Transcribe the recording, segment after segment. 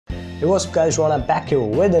Hey, what's up guys, Rana back here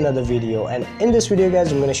with another video, and in this video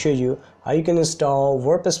guys I'm going to show you how you can install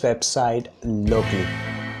WordPress website locally.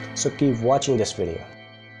 So keep watching this video.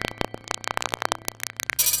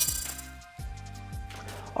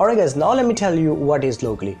 Alright guys, now let me tell you what is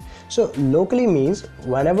locally. So locally means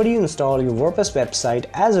whenever you install your WordPress website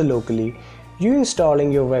as a locally, you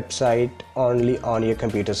installing your website only on your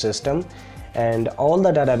computer system, and all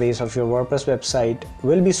the database of your WordPress website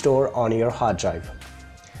will be stored on your hard drive.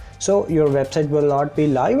 So your website will not be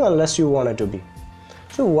live unless you want it to be.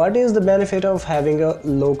 So what is the benefit of having a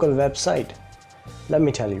local website? Let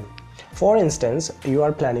me tell you. For instance, you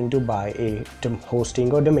are planning to buy a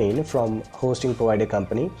hosting or domain from hosting provider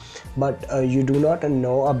company, but you do not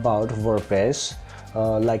know about WordPress,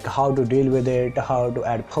 like how to deal with it, how to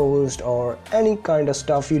add post or any kind of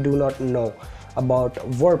stuff. You do not know about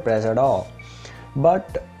WordPress at all,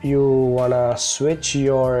 but you wanna switch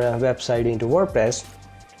your website into WordPress.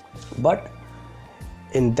 But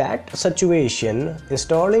in that situation,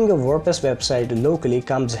 installing a WordPress website locally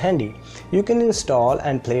comes handy. You can install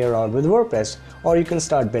and play around with WordPress, or you can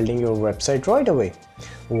start building your website right away.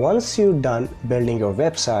 Once you're done building your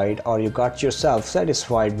website, or you got yourself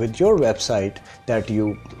satisfied with your website that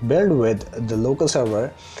you build with the local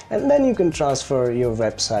server, and then you can transfer your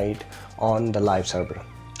website on the live server,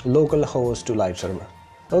 local host to live server.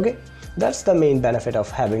 Okay, that's the main benefit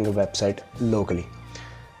of having a website locally.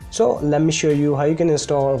 So let me show you how you can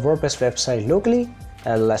install WordPress website locally,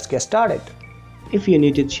 and let's get started. If you're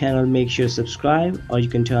new to the channel, make sure to subscribe, or you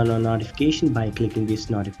can turn on notification by clicking this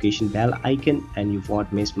notification bell icon and you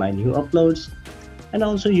won't miss my new uploads. And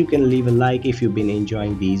also you can leave a like if you've been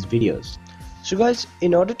enjoying these videos. So guys,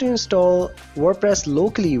 in order to install WordPress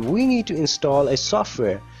locally, we need to install a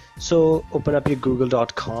software. So open up your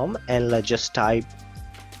google.com and let's just type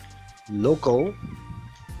local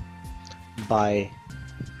by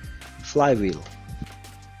Flywheel,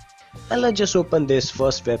 and let's just open this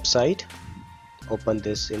first website. Open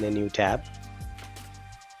this in a new tab.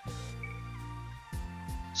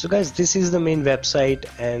 So guys, this is the main website,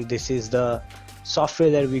 and this is the software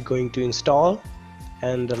that we're going to install,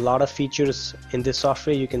 and a lot of features in this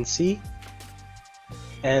software you can see.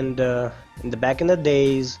 And in the back in the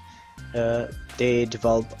days, they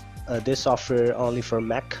developed this software only for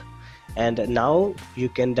Mac, and now you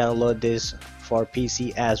can download this for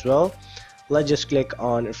PC as well. Let's just click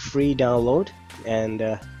on free download, and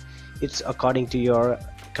it's according to your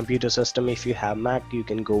computer system. If you have Mac, you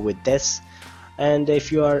can go with this, and if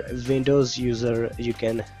you are a Windows user, you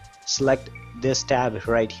can select this tab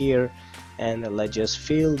right here, and let's just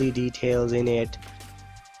fill the details in it,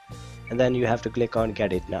 and then you have to click on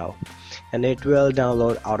get it now, and it will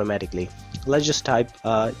download automatically. Let's just type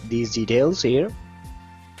these details here.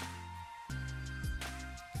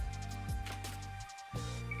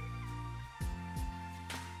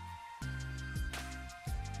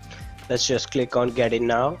 Let's just click on get it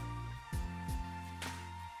now.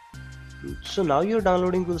 So now your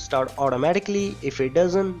downloading will start automatically. If it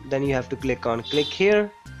doesn't, then you have to click on click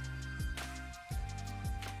here.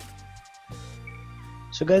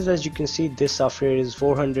 So guys, as you can see, this software is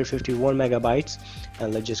 451 megabytes,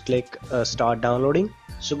 and let's just click start downloading.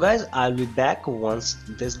 So guys, I'll be back once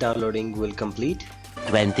this downloading will complete.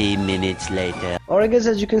 20 minutes later. Alright guys,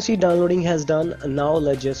 as you can see, downloading has done. Now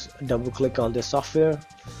let's just double click on this software,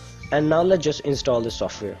 and now let's just install the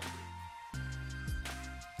software.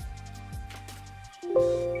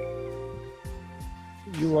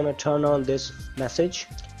 You want to turn on this message,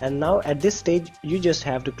 and now at this stage you just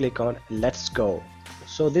have to click on let's go.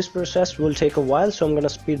 So this process will take a while, so I'm gonna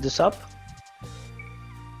speed this up.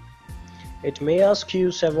 It may ask you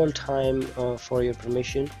several times for your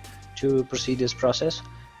permission to proceed this process.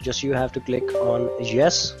 Just you have to click on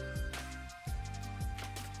yes.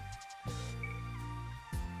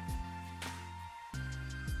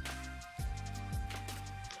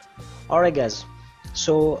 Alright guys,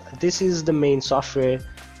 so this is the main software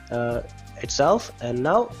itself, and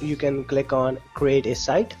now you can click on create a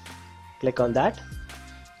site. Click on that,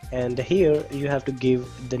 and here you have to give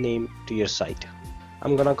the name to your site.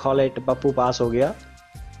 I'm gonna call it Bappu Pass Ho Gaya.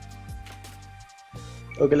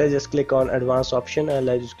 Okay, let's just click on advanced option, and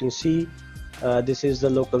as you can see, this is the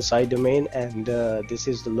local site domain, and this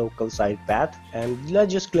is the local site path, and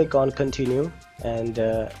let's just click on continue. And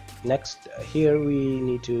next here we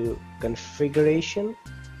need to configuration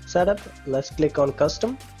setup. Let's click on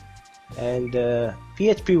custom, and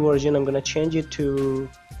PHP version I'm gonna change it to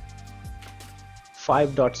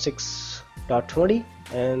 5.6.20,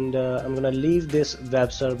 and I'm gonna leave this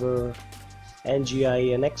web server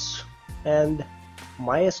nginx, and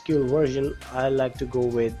MySQL version I like to go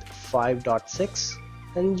with 5.6,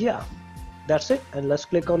 And yeah, that's it, and let's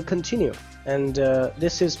click on continue. And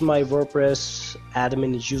this is my WordPress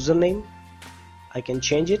admin username. I can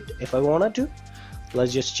change it if I wanted to.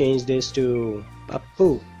 Let's just change this to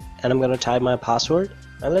Papu, and I'm gonna type my password,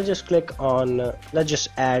 and let's just click on let's just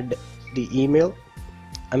add the email.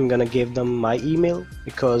 I'm gonna give them my email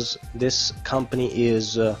because this company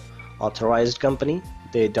is authorized company.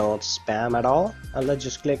 They don't spam at all. And let's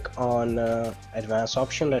just click on advanced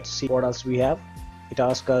option. Let's see what else we have. It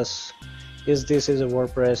asks us, is this a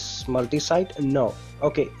WordPress multi-site? No.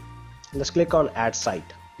 Okay, let's click on add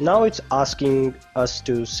site. Now it's asking us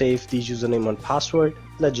to save the username and password.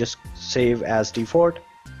 Let's just save as default.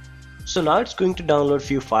 So now it's going to download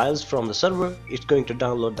few files from the server. It's going to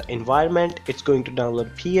download the environment, it's going to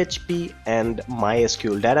download PHP and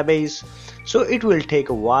MySQL database. So it will take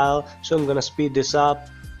a while, so I'm gonna speed this up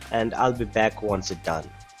and I'll be back once it's done.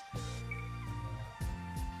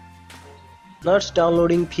 Now it's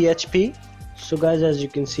downloading PHP. So guys, as you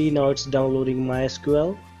can see, now it's downloading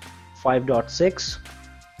MySQL 5.6.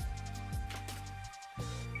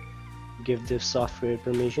 Give this software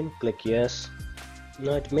permission, click yes.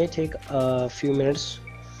 Now it may take a few minutes.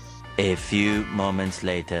 A few moments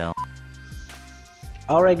later.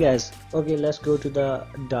 Alright guys, okay, let's go to the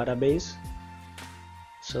database.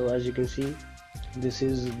 So as you can see, this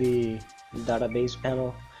is the database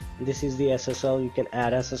panel. This is the SSL. You can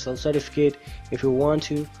add SSL certificate if you want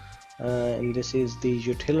to, and this is the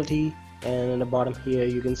utility. And on the bottom here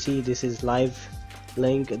you can see this is live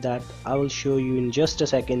link that I will show you in just a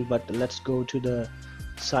second, but let's go to the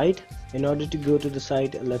site. In order to go to the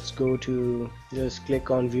site, let's go to, just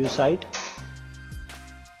click on view site.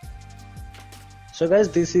 So guys,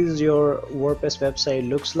 this is your WordPress website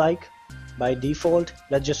looks like by default.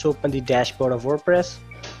 Let's just open the dashboard of WordPress.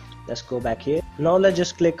 Let's go back here. Now let's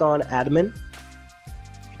just click on admin.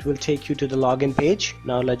 It will take you to the login page.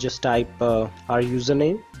 Now let's just type our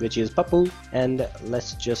username, which is Papu, and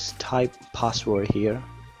let's just type password here.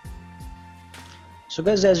 So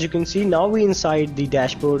guys, as you can see, now we inside the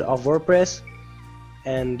dashboard of WordPress,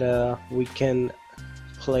 and we can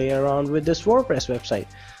play around with this WordPress website.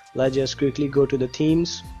 Let's just quickly go to the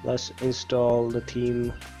themes. Let's install the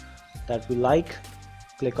theme that we like.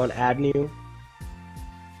 Click on add new.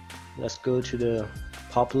 Let's go to the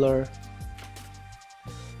popular.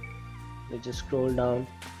 Let's just scroll down.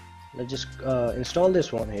 Let's just install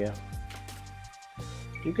this one here.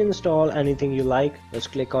 You can install anything you like. Let's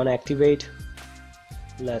click on activate.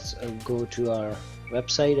 Let's go to our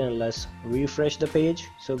website and let's refresh the page.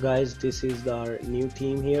 So guys, this is our new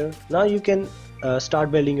theme here. Now you can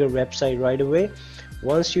start building your website right away.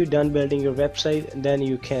 Once you're done building your website, then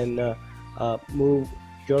you can move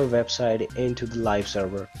your website into the live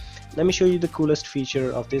server. Let me show you the coolest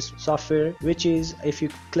feature of this software, which is if you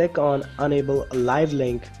click on enable live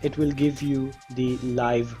link, it will give you the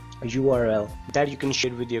live URL that you can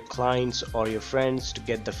share with your clients or your friends to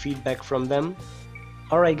get the feedback from them.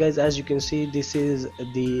 Alright guys, as you can see, this is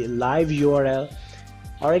the live URL.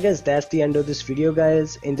 Alright guys, that's the end of this video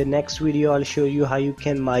guys. In the next video, I'll show you how you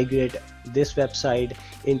can migrate this website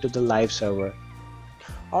into the live server.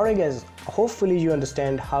 Alright guys, hopefully you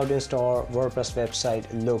understand how to install WordPress website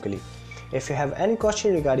locally. If you have any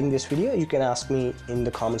question regarding this video, you can ask me in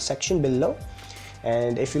the comment section below.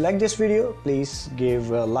 And if you like this video, please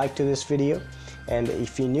give a like to this video. And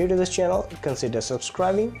if you're new to this channel, consider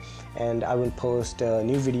subscribing, and I will post a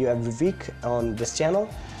new video every week on this channel.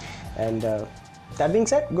 And that being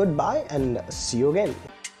said, goodbye and see you again.